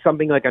even with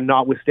something like a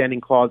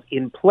notwithstanding clause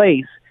in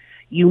place,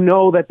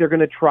 that they're going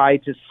to try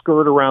to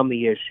skirt around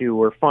the issue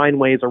or find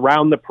ways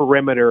around the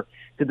perimeter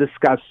to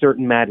discuss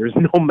certain matters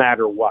no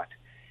matter what.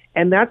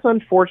 And that's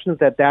unfortunate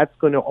that that's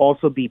going to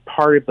also be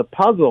part of the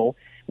puzzle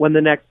when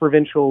the next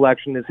provincial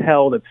election is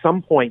held at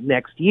some point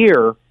next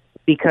year,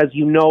 because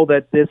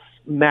that this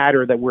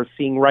matter that we're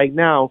seeing right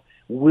now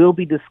will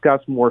be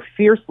discussed more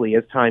fiercely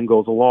as time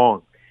goes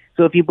along.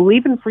 So if you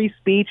believe in free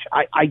speech,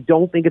 I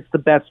don't think it's the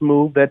best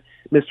move that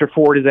Mr.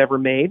 Ford has ever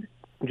made,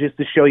 just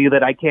to show you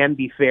that I can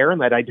be fair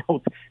and that I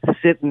don't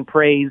sit and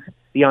praise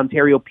the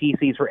Ontario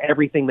PCs for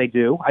everything they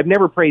do. I've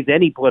never praised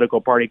any political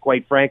party,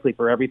 quite frankly,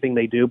 for everything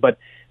they do, but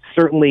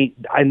certainly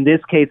in this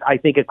case, I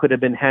think it could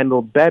have been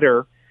handled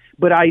better.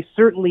 But I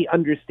certainly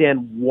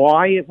understand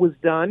why it was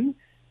done.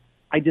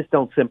 I just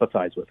don't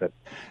sympathize with it.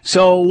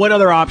 So what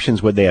other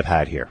options would they have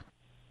had here?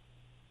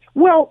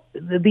 Well,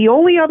 the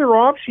only other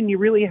option you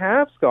really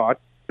have,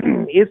 Scott,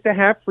 is to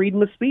have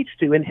freedom of speech,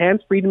 to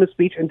enhance freedom of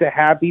speech and to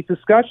have these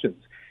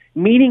discussions.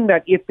 Meaning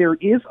that if there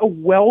is a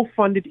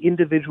well-funded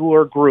individual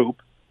or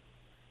group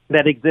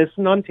that exists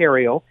in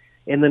Ontario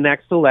in the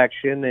next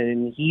election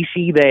and he,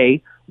 she,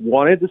 they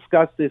want to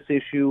discuss this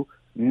issue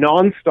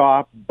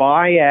nonstop,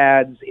 buy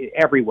ads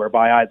everywhere,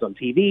 buy ads on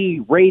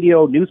TV,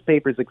 radio,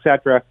 newspapers,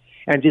 etc.,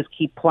 and just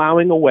keep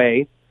plowing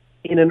away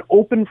in an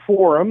open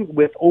forum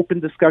with open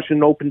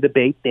discussion, open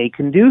debate, they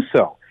can do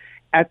so.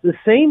 At the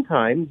same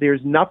time,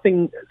 there's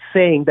nothing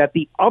saying that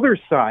the other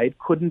side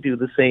couldn't do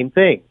the same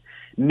thing.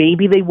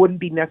 Maybe they wouldn't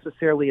be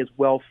necessarily as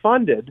well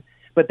funded,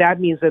 but that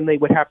means then they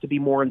would have to be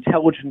more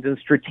intelligent and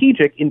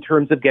strategic in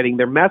terms of getting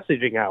their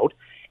messaging out.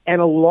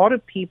 And a lot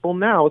of people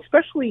now,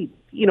 especially,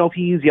 if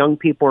you use young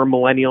people or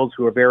millennials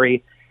who are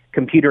very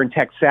computer and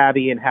tech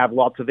savvy and have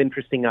lots of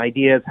interesting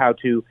ideas how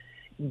to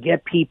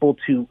get people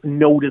to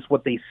notice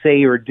what they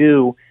say or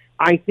do,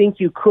 I think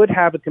you could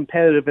have a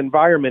competitive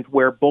environment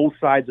where both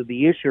sides of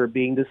the issue are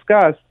being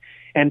discussed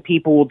and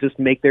people will just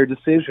make their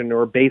decision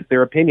or base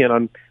their opinion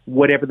on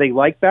whatever they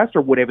like best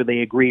or whatever they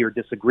agree or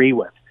disagree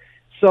with.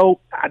 So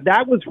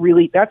that's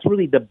really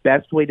the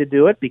best way to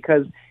do it,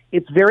 because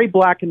it's very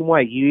black and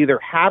white. You either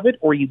have it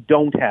or you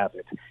don't have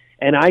it.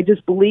 And I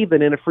just believe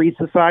that in a free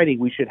society,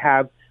 we should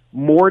have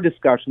more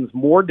discussions,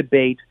 more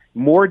debate,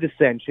 more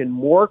dissension,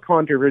 more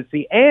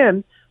controversy,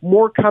 and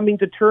more coming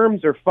to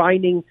terms or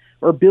finding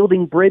or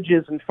building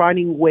bridges and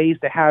finding ways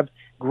to have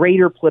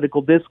greater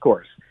political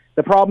discourse.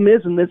 The problem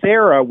is, in this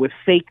era, with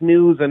fake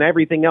news and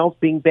everything else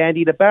being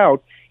bandied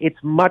about, it's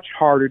much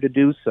harder to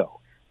do so.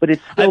 But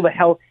it's still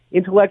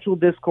intellectual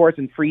discourse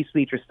and free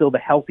speech are still the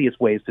healthiest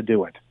ways to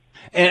do it.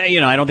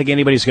 And, I don't think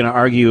anybody's going to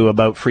argue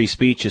about free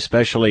speech,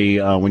 especially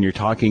when you're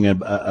talking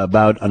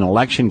about an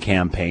election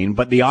campaign.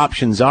 But the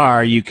options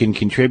are you can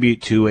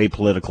contribute to a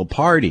political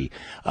party.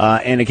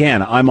 And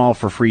again, I'm all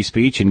for free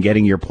speech and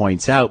getting your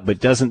points out. But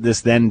doesn't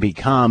this then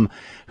become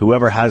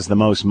whoever has the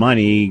most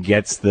money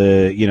gets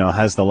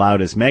has the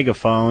loudest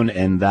megaphone,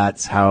 and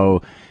that's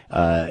how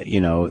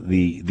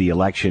the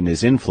election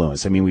is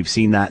influenced? I mean, we've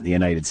seen that in the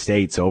United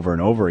States over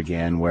and over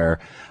again, where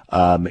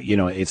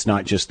it's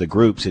not just the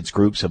groups; it's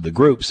groups of the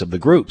groups of the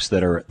groups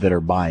that are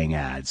buying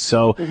ads.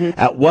 So,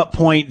 At what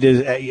point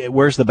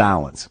where's the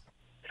balance?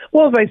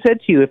 Well, as I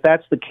said to you, if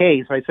that's the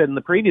case, I said in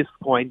the previous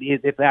point,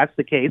 if that's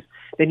the case,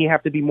 then you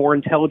have to be more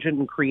intelligent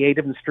and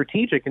creative and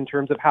strategic in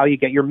terms of how you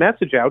get your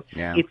message out.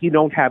 Yeah. If you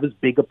don't have as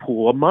big a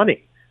pool of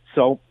money.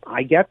 So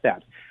I get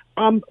that.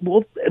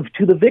 Well,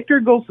 to the victor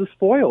goes the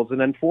spoils,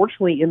 and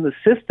unfortunately in the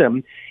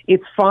system,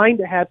 it's fine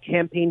to have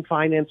campaign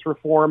finance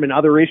reform and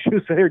other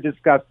issues that are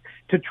discussed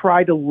to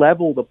try to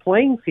level the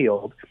playing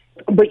field.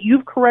 But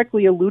you've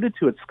correctly alluded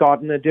to it,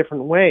 Scott, in a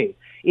different way.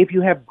 If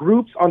you have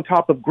groups on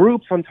top of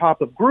groups on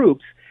top of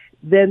groups,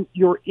 then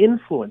your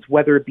influence,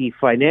 whether it be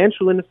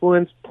financial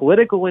influence,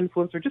 political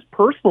influence, or just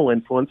personal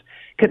influence,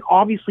 can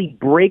obviously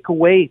break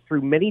away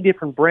through many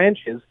different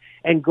branches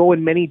and go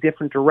in many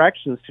different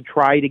directions to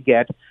try to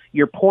get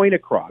your point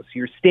across,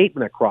 your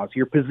statement across,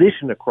 your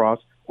position across,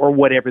 or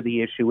whatever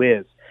the issue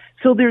is.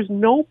 So there's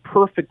no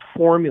perfect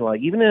formula,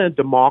 even in a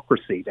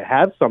democracy, to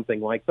have something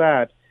like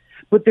that.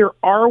 But there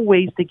are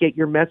ways to get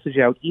your message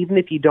out, even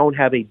if you don't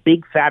have a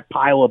big fat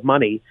pile of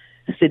money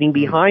sitting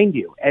behind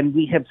you. And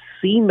we have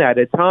seen that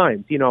at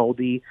times. The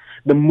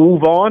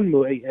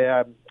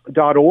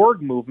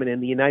MoveOn.org movement in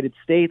the United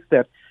States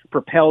that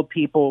propelled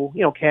people,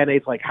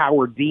 candidates like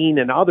Howard Dean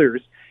and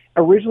others,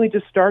 originally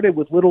just started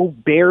with little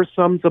bare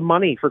sums of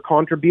money for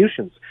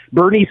contributions.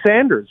 Bernie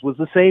Sanders was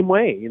the same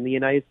way in the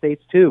United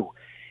States too.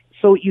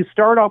 So you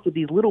start off with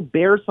these little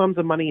bare sums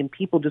of money and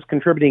people just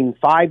contributing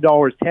 $5,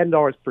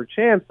 $10 per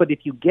chance. But if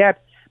you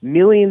get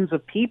millions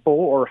of people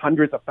or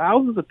hundreds of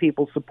thousands of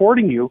people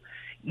supporting you,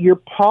 your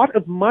pot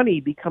of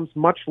money becomes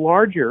much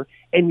larger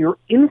and your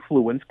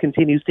influence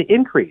continues to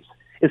increase,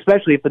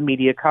 especially if the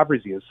media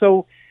covers you.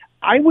 So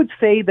I would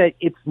say that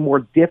it's more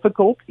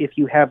difficult if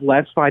you have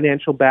less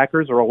financial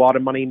backers or a lot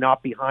of money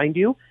not behind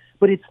you,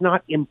 but it's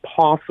not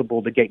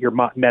impossible to get your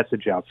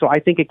message out. So I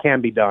think it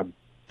can be done.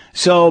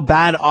 So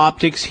bad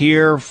optics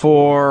here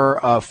for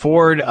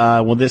Ford.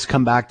 Will this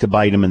come back to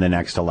bite him in the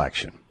next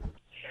election?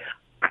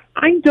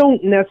 I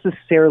don't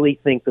necessarily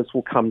think this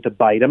will come to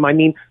bite him. I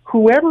mean,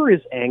 whoever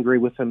is angry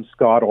with him,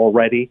 Scott,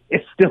 already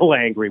is still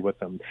angry with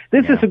him.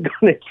 This isn't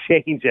going to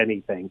change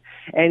anything.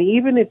 And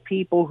even if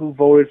people who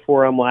voted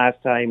for him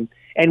last time,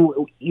 and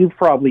you've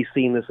probably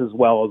seen this as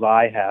well as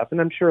I have,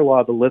 and I'm sure a lot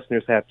of the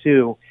listeners have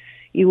too,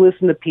 you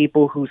listen to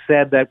people who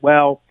said that,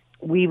 well,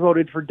 we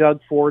voted for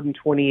Doug Ford in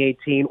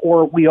 2018,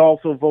 or we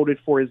also voted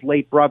for his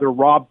late brother,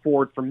 Rob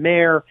Ford, for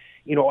mayor,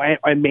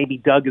 and maybe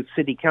Doug as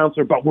city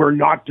councilor, but we're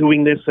not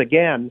doing this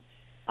again.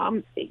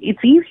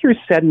 It's easier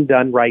said than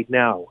done right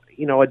now.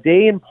 A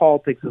day in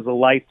politics is a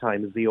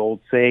lifetime, as the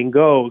old saying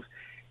goes,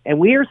 and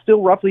we are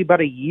still roughly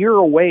about a year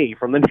away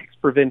from the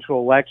next provincial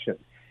election.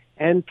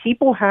 And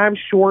people have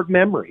short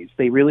memories.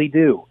 They really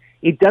do.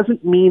 It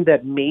doesn't mean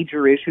that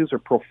major issues or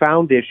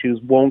profound issues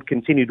won't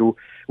continue to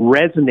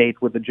resonate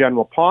with the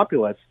general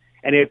populace.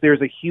 And if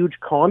there's a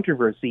huge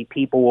controversy,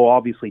 people will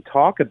obviously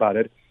talk about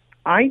it.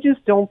 I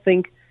just don't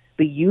think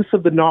the use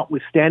of the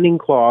notwithstanding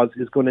clause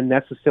is going to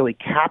necessarily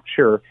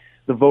capture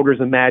the voters'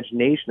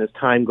 imagination as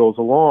time goes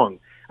along.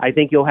 I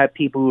think you'll have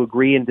people who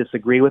agree and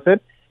disagree with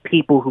it,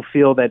 people who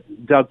feel that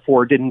Doug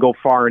Ford didn't go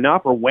far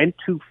enough or went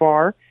too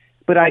far.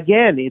 But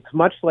again, it's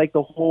much like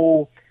the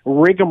whole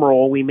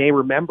rigmarole we may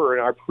remember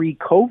in our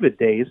pre-COVID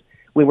days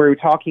when we were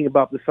talking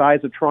about the size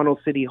of Toronto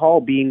City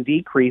Hall being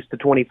decreased to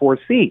 24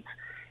 seats.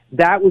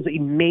 That was a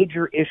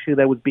major issue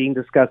that was being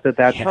discussed at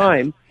that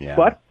time. Yeah.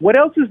 But what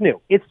else is new?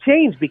 It's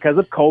changed because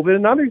of COVID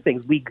and other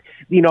things.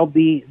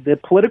 The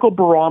political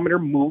barometer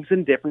moves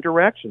in different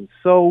directions.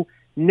 So,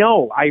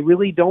 no, I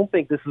really don't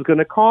think this is going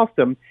to cost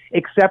them,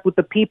 except with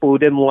the people who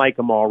didn't like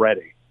them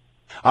already.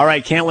 All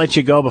right, can't let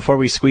you go before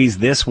we squeeze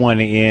this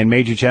one in.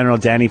 Major General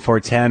Danny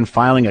Fortin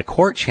filing a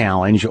court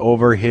challenge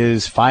over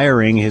his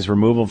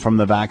removal from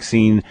the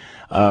vaccine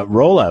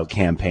rollout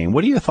campaign.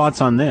 What are your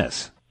thoughts on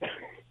this?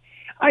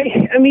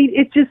 I mean,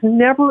 it just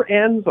never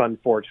ends,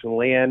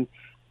 unfortunately, and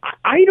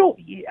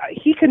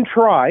he can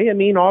try. I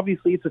mean,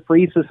 obviously, it's a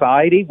free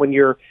society. When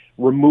you're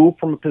removed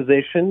from a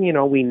position,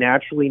 we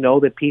naturally know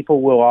that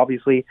people will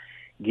obviously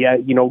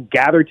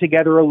gather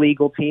together a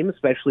legal team,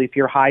 especially if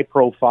you're high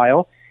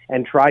profile,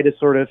 and try to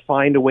sort of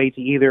find a way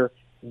to either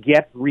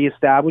get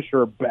reestablished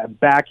or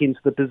back into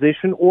the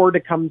position, or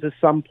to come to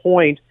some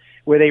point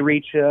where they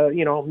reach a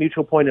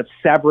mutual point of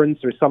severance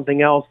or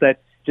something else that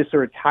just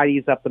sort of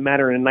tidies up the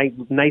matter in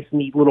a nice,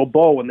 neat little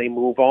bow when they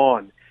move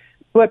on.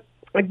 But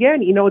again,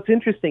 it's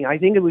interesting. I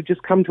think it would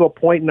just come to a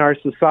point in our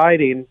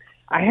society, and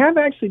I have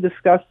actually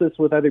discussed this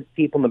with other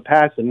people in the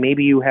past, and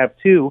maybe you have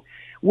too,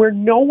 where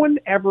no one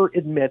ever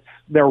admits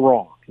they're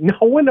wrong. No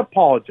one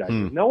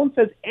apologizes. No one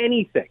says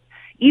anything.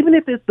 Even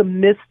if the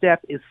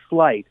misstep is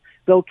slight,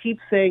 they'll keep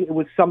saying it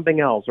was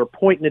something else or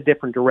point in a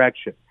different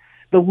direction.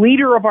 The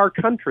leader of our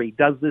country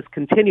does this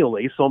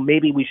continually, so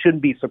maybe we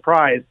shouldn't be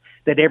surprised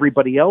that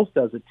everybody else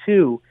does it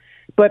too.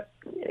 But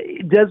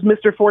does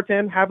Mr.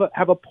 Fortin have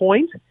a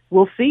point?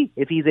 We'll see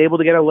if he's able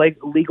to get a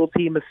legal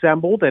team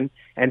assembled and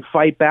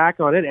fight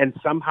back on it and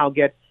somehow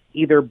get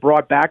either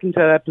brought back into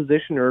that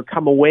position or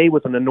come away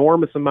with an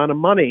enormous amount of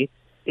money.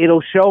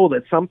 It'll show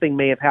that something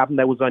may have happened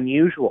that was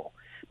unusual.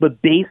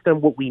 But based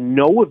on what we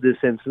know of this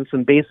instance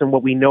and based on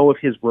what we know of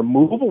his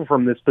removal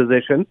from this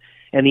position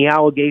and the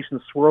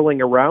allegations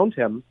swirling around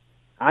him,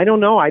 I don't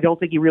know. I don't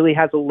think he really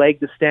has a leg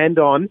to stand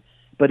on.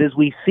 But as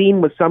we've seen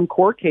with some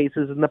court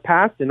cases in the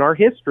past in our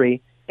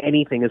history,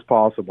 anything is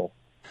possible.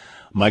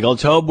 Michael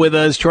Taube with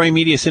us, Troy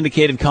Media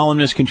syndicated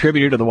columnist,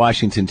 contributor to the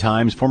Washington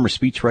Times, former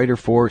speechwriter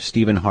for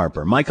Stephen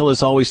Harper. Michael,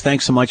 as always,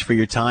 thanks so much for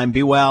your time.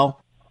 Be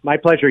well. My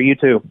pleasure. You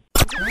too.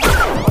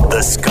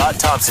 The Scott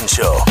Thompson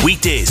Show,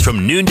 weekdays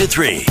from noon to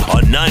 3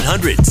 on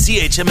 900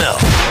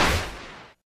 CHML.